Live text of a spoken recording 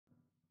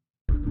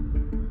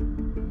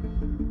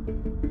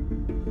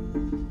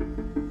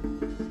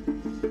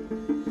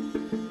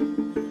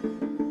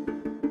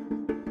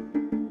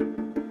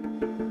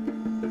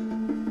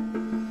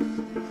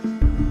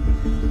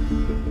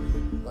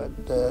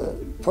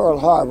Pearl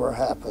Harbor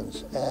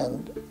happens,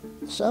 and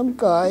some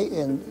guy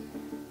in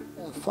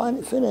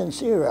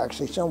financier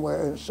actually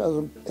somewhere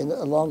in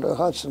along the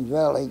Hudson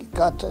Valley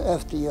got to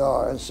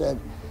FDR and said,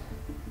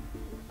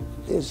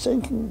 there's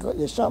something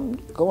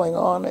going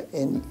on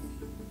in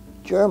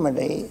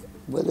Germany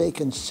where they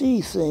can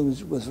see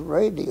things with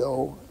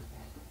radio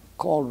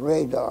called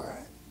radar,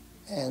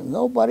 and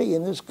nobody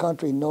in this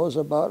country knows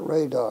about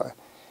radar.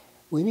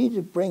 We need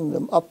to bring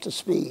them up to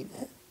speed.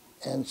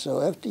 And so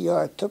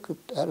FDR took it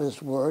at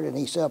his word, and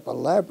he set up a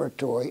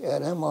laboratory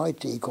at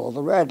MIT called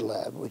the Rad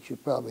Lab, which you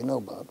probably know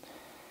about.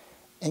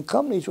 And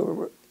companies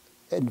were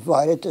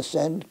invited to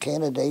send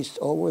candidates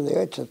over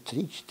there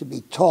to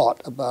be taught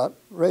about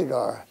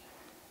radar.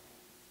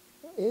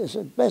 It was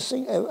the best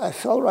thing. I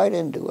fell right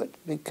into it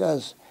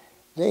because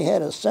they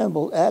had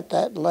assembled at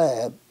that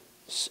lab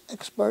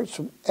experts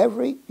from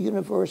every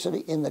university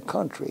in the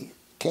country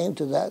came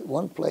to that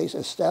one place,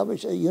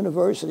 established a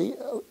university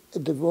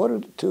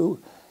devoted to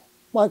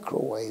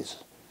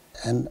microwaves.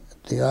 And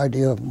the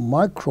idea of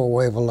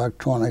microwave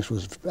electronics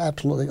was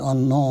absolutely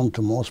unknown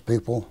to most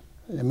people.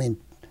 I mean,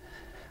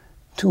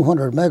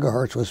 200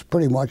 megahertz was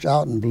pretty much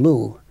out in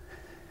blue.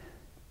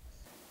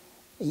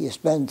 You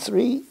spend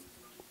 3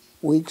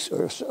 weeks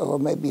or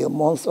maybe a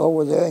month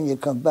over there, and you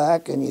come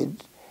back and you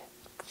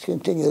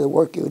continue the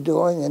work you were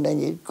doing, and then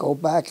you go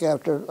back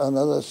after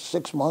another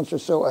 6 months or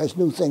so as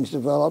new things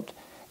developed.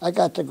 I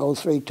got to go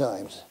 3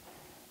 times.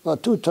 Well,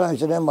 2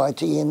 times at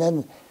MIT, and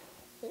then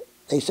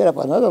they set up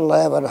another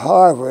lab at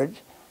Harvard.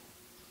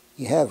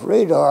 You have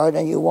radar, and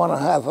then you want to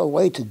have a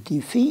way to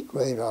defeat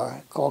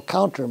radar called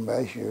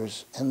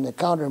countermeasures, and the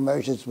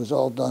countermeasures was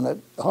all done at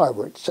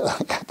Harvard. So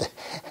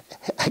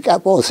I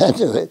got both ends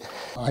of it.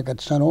 I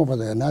got sent over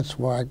there, and that's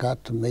where I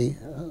got to meet.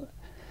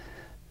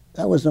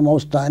 That was the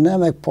most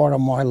dynamic part of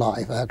my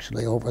life,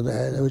 actually, over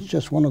there. It was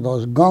just one of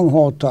those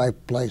gung-ho type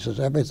places.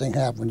 Everything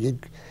happened.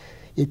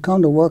 You'd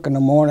come to work in the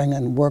morning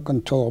and work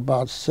until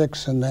about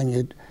 6, and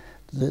then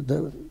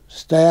the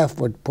staff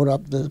would put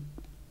up the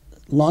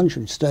lunch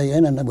and stay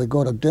in, and then we'd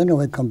go to dinner.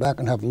 We'd come back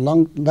and have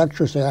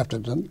lectures after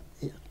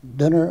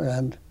dinner,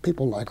 and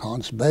people like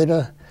Hans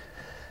Bethe.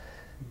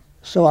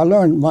 So I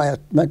learned my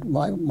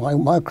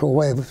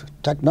microwave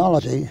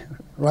technology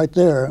right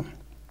there,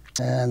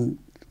 and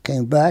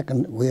came back,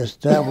 and we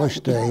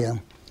established a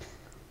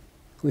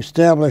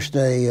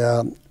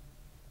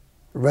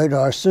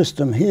radar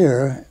system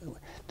here.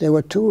 There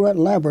were 2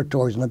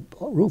 laboratories on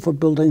the roof of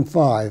Building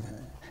 5.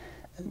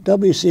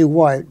 W.C.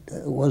 White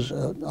was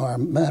our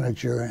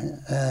manager,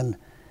 and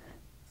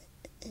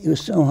he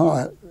was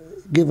somehow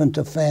given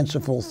to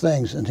fanciful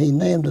things, and he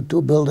named the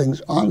 2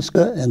 buildings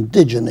Onska and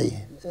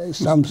Digeny,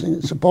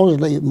 something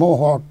supposedly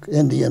Mohawk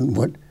Indian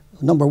with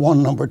number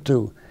 1, number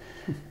 2.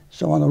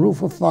 So on the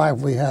roof of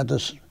 5 we had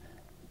this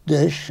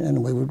dish,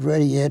 and we would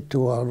radiate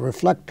to a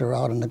reflector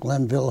out in the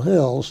Glenville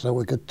Hills so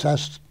we could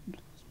test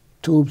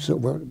tubes that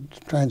were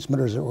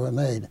transmitters that were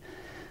made.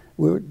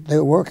 They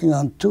were working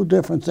on 2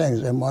 different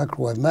things: a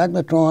microwave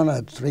magnetron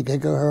at 3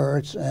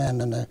 gigahertz,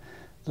 and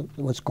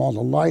what's called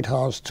a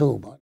Lighthouse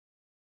tube.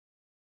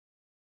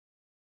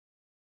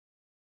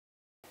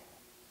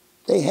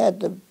 They had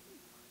to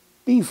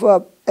beef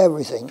up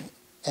everything: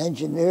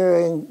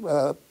 engineering,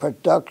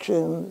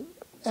 production,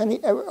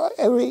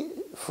 every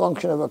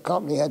function of a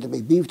company had to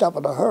be beefed up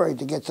in a hurry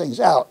to get things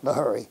out in a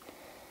hurry.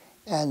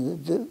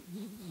 And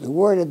the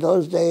word in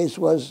those days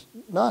was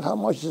not how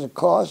much does it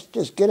cost,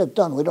 just get it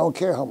done. We don't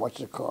care how much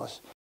it costs.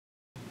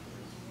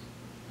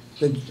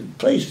 The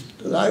place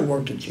that I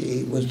worked at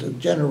GE was the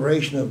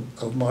generation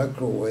of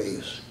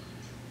microwaves.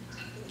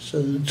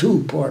 So the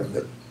tube part of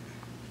it.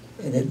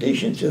 In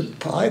addition to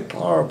high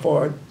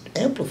power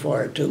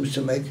amplifier tubes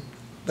to make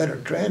better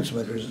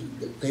transmitters,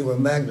 they were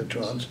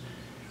magnetrons.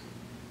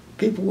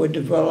 People were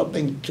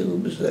developing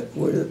tubes that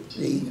were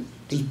the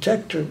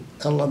detector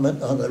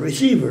element on the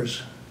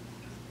receivers.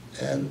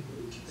 And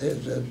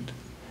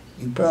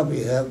you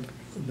probably have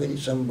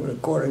some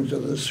recordings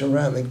of the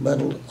ceramic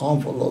metal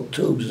envelope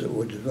tubes that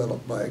were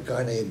developed by a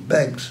guy named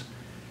Beggs.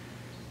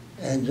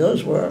 And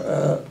those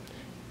were,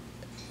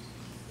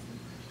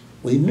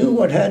 we knew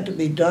what had to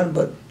be done,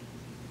 but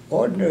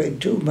ordinary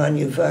tube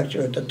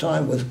manufacture at the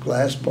time with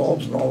glass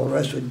bulbs and all the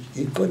rest of it,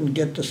 you couldn't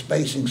get the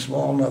spacing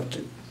small enough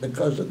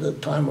because of the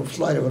time of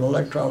flight of an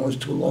electron was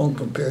too long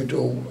compared to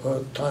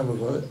a time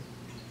of a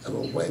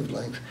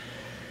wavelength.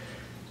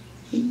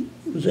 He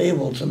was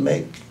able to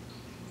make,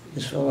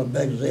 this fellow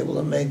Beggs was able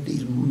to make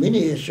these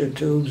miniature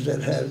tubes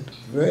that had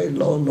very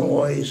low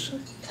noise,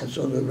 and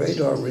so the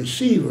radar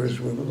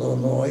receivers were low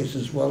noise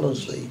as well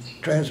as the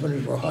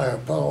transmitters were higher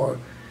power.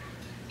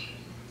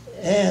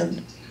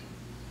 And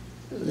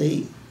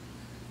the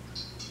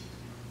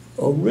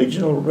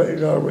original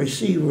radar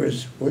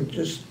receivers were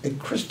just a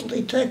crystal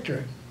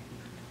detector,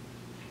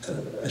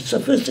 a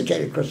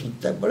sophisticated crystal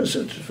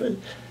detector,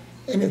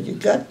 and if you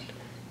got,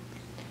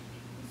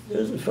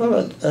 there's a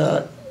fellow,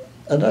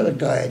 another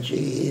guy at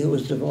GE who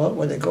was developed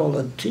what they call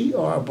a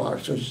TR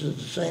box, which is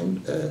the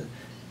same,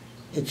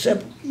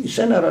 except you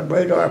send out a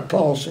radar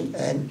pulse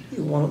and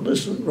you want to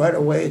listen right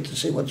away to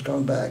see what's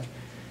coming back.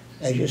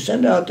 As you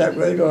send out that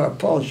radar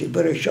pulse, you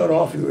better shut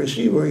off your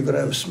receiver or you're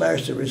going to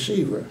smash the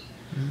receiver.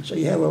 So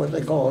you have what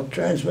they call a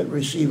transmit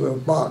receiver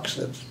box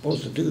that's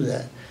supposed to do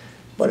that.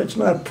 But it's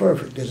not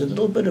perfect. There's a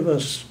little bit of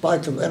a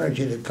spike of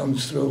energy that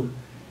comes through,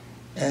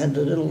 and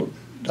the little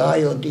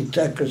diode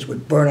detectors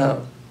would burn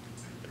out.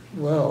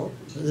 Well,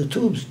 the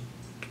tubes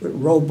were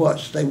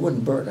robust. They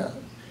wouldn't burn out.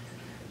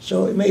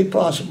 So it made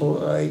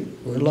possible a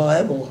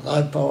reliable,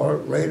 high-power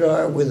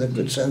radar with a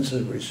good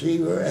sensitive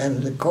receiver,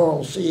 and the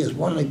Coral Sea is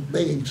one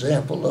big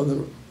example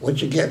of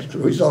what you get, the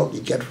result you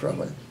get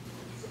from it.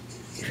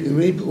 If you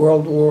read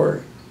World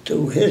War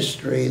II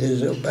history,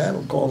 there's a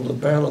battle called the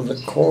Battle of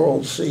the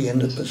Coral Sea in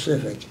the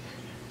Pacific,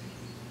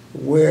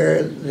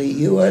 where the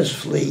U.S.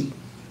 fleet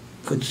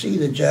could see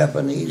the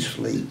Japanese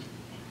fleet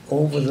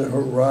over the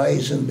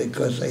horizon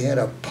because they had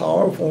a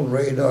powerful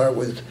radar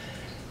with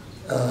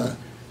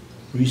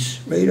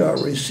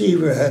radar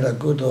receiver had a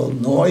good little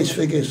noise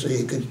figure so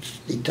you could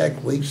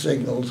detect weak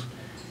signals,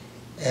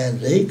 and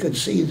they could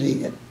see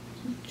the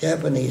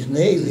Japanese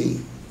Navy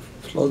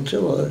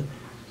flotilla,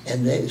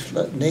 and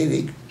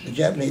the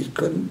Japanese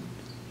couldn't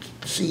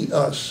see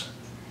us.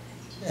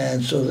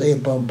 And so they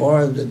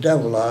bombarded the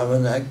devil out of them,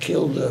 and that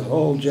killed the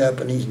whole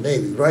Japanese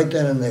Navy right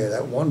then and there,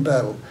 that one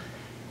battle.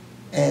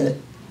 And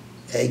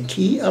a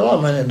key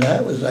element in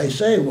that, as I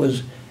say,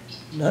 was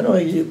not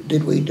only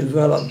did we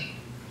develop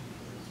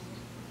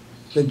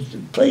the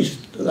place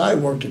that I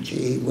worked at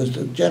GE was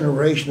the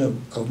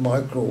generation of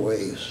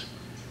microwaves.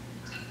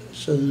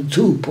 So the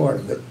tube part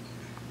of it.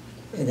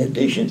 In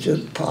addition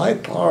to high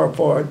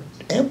power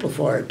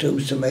amplifier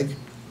tubes to make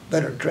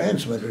better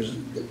transmitters,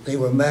 they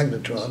were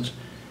magnetrons,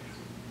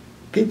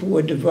 people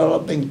were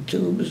developing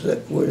tubes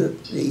that were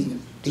the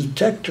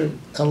detector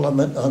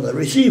element on the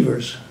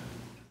receivers.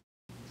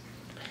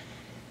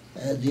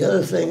 And the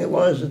other thing it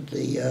was that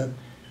the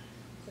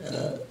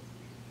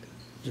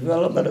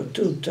development of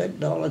tube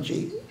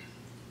technology,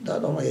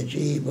 not only at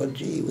GE, but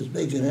GE was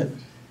big in it.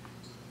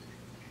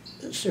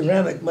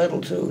 Ceramic metal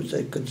tubes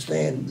that could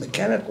stand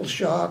mechanical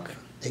shock.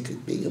 They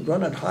could be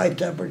run at high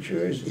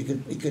temperatures. You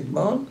could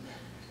mount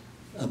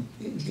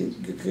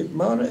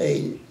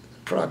a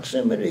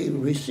proximity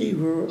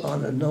receiver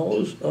on the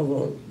nose of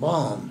a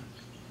bomb,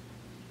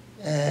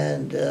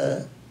 and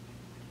a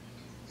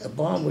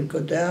bomb would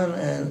go down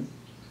and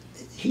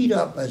heat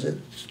up as it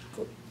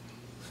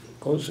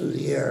goes through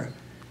the air.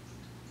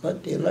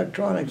 But the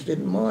electronics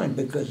didn't mind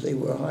because they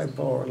were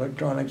high-power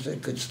electronics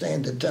that could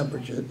stand the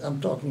temperature.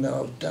 I'm talking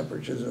now of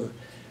temperatures of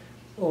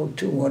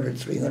 200,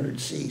 300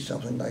 C,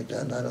 something like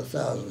that, not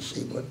 1,000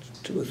 C, but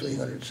 200 or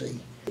 300 C.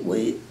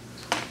 We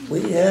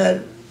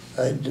had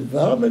a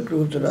development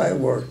group that I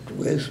worked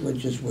with,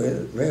 which is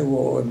where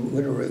Rewo and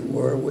Wittery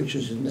were, which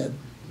is in that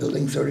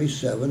building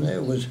 37.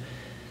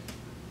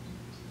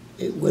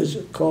 It was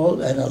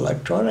called an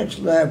electronics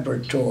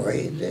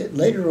laboratory.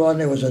 Later on,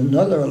 there was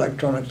another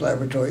electronics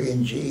laboratory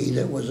in GE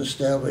that was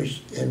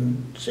established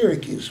in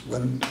Syracuse.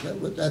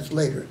 That's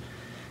later.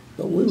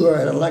 But we were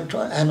at an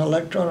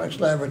electronics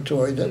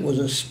laboratory that was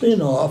a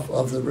spin-off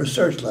of the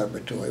research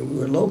laboratory. We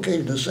were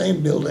located in the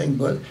same building,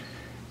 but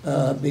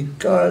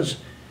because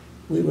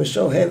we were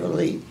so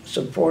heavily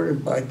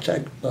supported by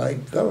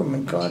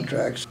government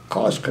contracts,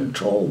 cost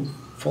control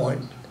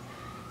point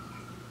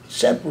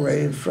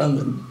separated from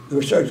the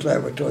research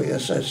laboratory.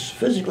 As such,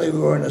 physically we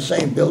were in the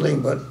same building,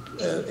 but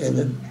in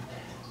the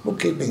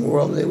bookkeeping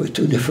world there were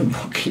two different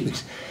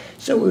bookkeepings.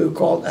 So we were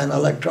called an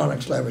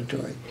electronics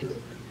laboratory.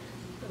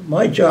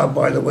 My job,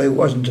 by the way,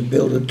 wasn't to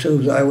build the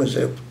tubes. I was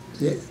the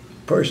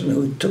person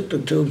who took the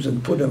tubes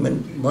and put them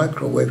in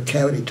microwave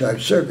cavity type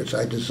circuits.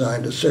 I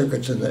designed the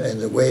circuits and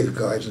the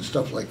waveguides and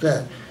stuff like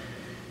that.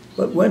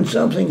 But when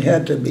something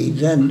had to be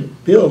then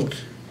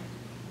built,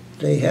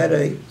 they had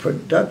a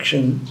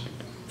production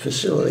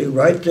facility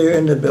right there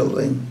in the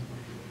building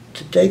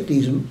to take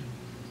these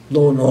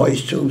low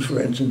noise tubes,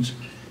 for instance,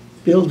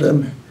 build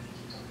them,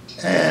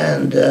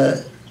 and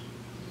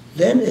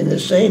then in the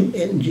same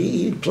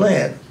GE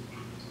plant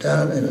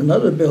down in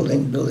another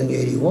building, building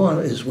 81,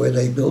 is where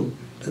they built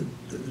the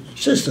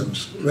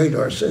systems,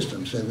 radar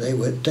systems, and they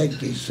would take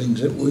these things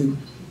that we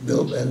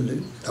built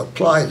and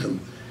apply them.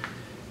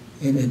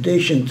 In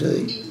addition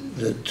to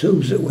the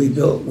tubes that we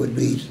built would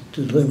be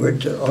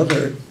delivered to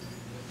other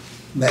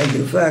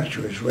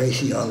manufacturers.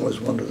 Raytheon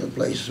was one of the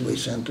places we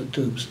sent the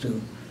tubes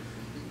to.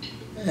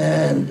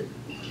 And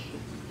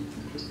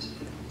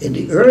in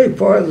the early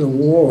part of the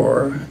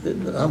war,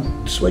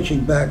 I'm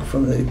switching back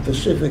from the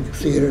Pacific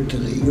theater to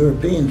the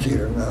European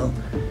theater now,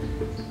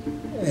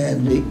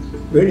 and the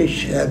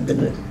British had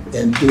been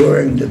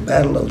enduring the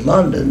Battle of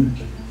London.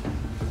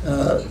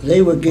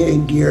 They were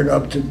getting geared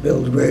up to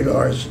build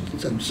radars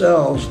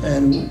themselves,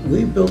 and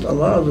we built a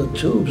lot of the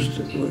tubes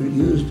that were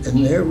used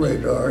in their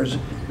radars,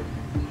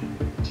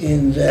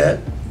 in that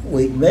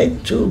we'd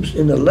make tubes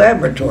in the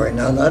laboratory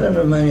now, not in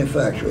the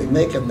manufacturer. We'd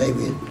make them,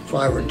 maybe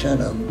 5 or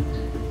 10 of them,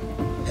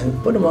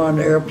 and put them on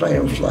an airplane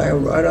and fly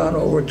them right on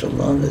over to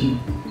London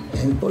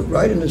and put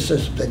right in the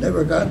system. They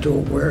never got to a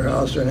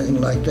warehouse or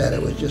anything like that.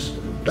 It was just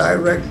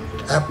direct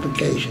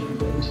application.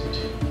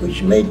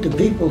 which made the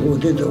people who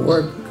did the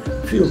work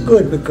feel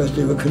good because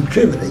they were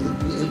contributing.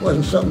 It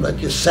wasn't something that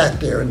just sat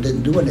there and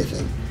didn't do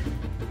anything.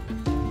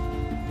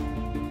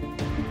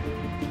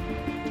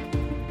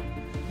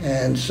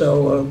 And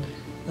so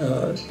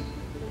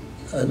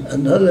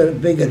another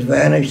big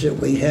advantage that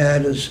we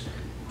had is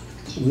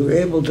we were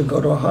able to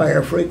go to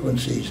higher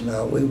frequencies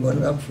now. We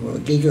went up from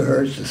 1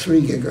 gigahertz to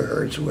 3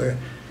 gigahertz, where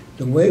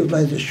the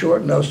wavelength is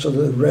short enough so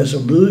the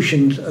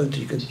resolutions of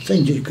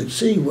things you could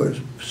see were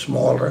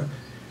smaller.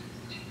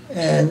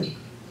 And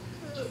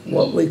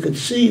what we could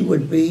see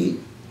would be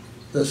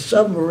the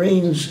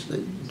submarines,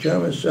 the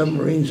German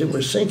submarines that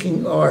were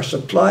sinking our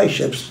supply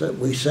ships that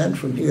we sent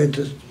from here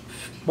to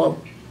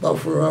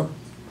buffer up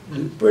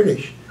the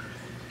British.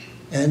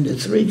 And the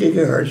 3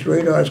 gigahertz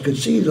radars could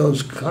see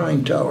those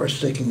conning towers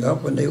sticking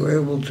up, and they were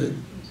able to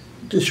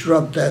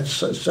disrupt that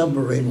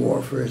submarine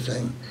warfare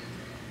thing.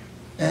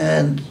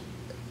 And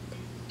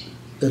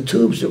the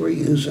tubes that were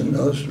used in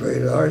those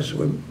radars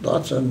were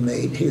lots of them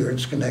made here in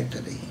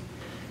Schenectady.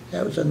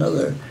 That was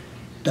another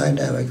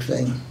dynamic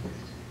thing.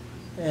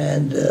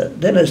 And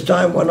then as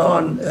time went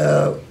on,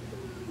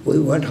 we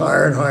went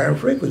higher and higher in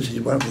frequencies. We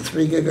went from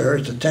 3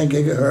 gigahertz to 10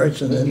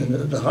 gigahertz, and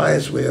then the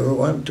highest we ever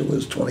went to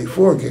was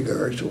 24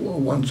 gigahertz,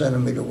 1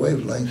 centimeter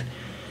wavelength.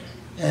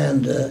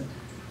 And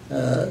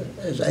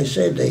as I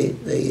said,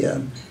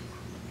 the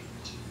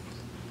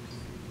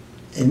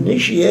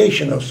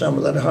initiation of some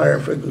of that higher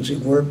frequency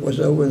work was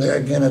over there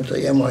again at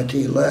the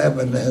MIT lab,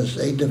 and as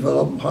they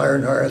developed higher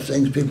and higher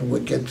things, people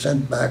would get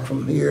sent back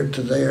from here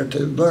to there to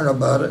learn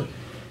about it.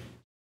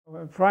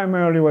 It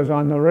primarily was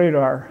on the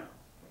radar.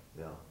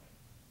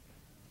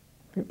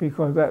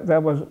 Because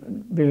that was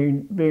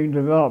being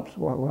developed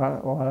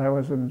while I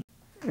was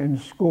in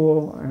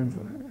school,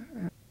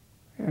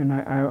 and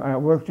I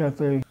worked at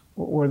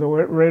where the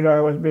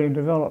radar was being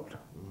developed.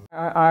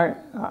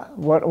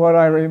 What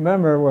I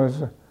remember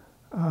was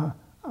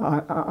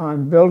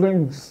on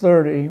building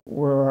 30,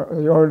 where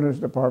the ordnance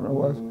department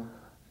was,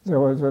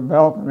 there was a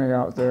balcony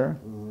out there,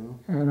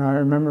 and I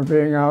remember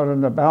being out on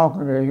the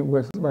balcony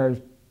with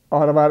my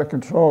automatic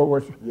control,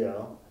 which.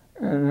 Yeah.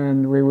 And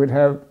then we would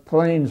have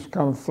planes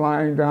come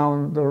flying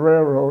down the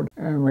railroad,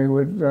 and we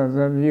would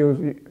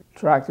then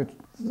track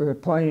the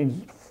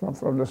planes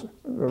from the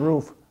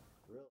roof.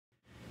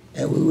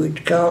 And we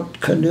would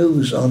count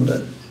canoes on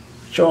the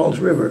Charles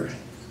River,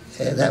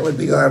 and that would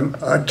be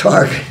our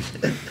target.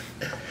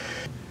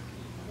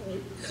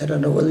 I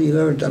don't know whether you've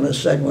ever done a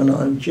segment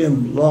on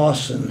Jim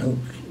Lawson, who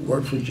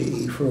worked for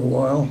GE for a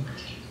while.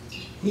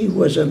 He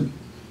was a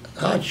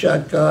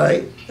hotshot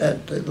guy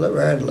at the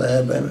Rad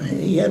Lab, and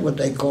he had what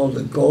they called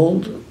the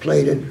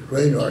gold-plated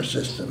radar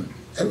system.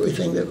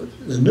 Everything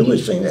the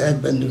newest thing that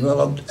had been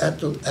developed at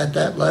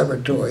that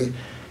laboratory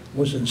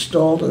was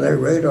installed in that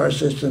radar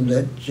system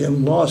that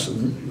Jim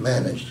Lawson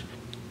managed.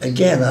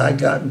 Again, I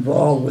got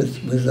involved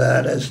with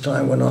that as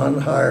time went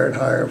on, higher and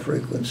higher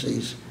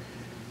frequencies,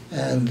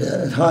 and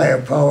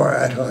higher power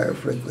at higher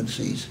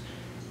frequencies.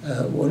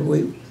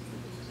 We're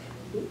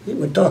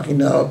talking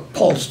now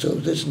pulse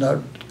tubes. It's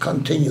not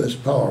continuous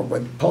power,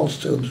 but pulse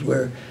tubes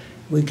where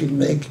we could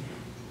make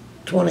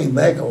 20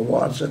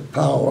 megawatts of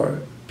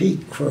power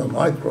peak for a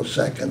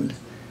microsecond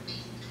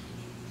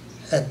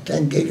at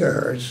 10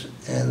 gigahertz,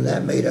 and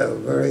that made a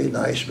very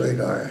nice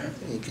radar.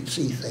 You could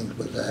see things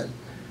with that.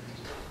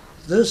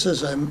 This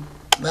is a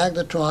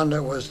magnetron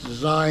that was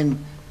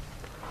designed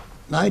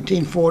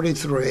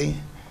 1943,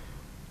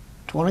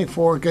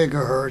 24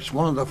 gigahertz,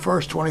 one of the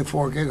first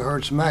 24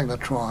 gigahertz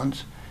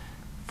magnetrons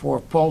for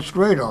pulsed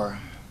radar.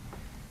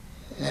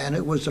 And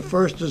it was the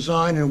first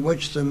design in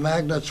which the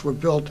magnets were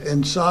built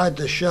inside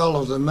the shell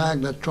of the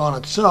magnetron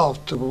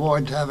itself to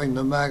avoid having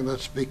the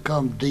magnets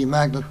become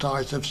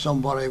demagnetized if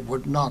somebody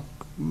would knock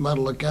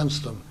metal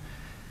against them.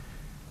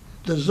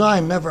 The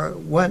design never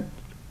went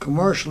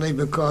commercially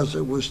because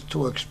it was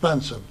too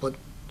expensive, but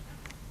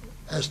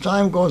as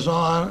time goes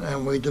on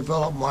and we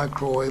develop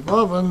microwave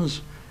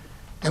ovens,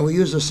 and we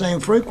use the same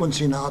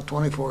frequency now,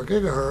 24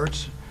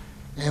 gigahertz,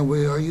 and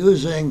we are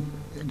using,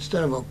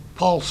 instead of a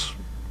pulse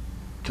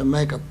to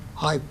make a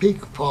high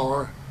peak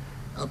power,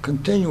 a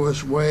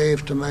continuous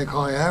wave to make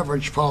high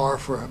average power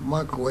for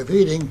microwave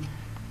heating.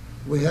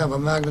 We have a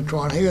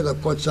magnetron here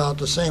that puts out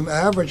the same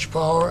average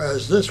power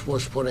as this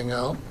was putting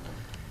out,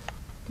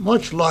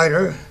 much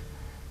lighter.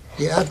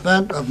 The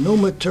advent of new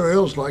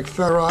materials like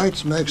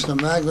ferrites makes the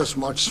magnets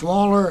much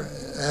smaller,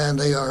 and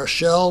they are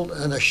shelled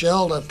in a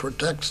shell that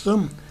protects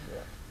them.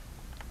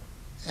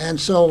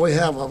 And so we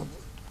have a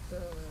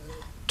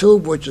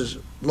tube which is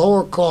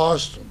lower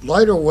cost,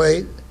 lighter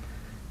weight,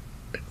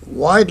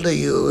 widely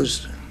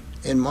used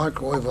in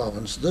microwave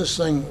ovens. This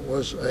thing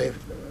was an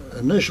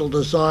initial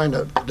design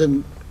that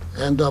didn't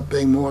end up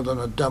being more than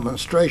a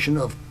demonstration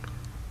of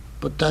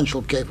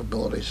potential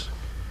capabilities.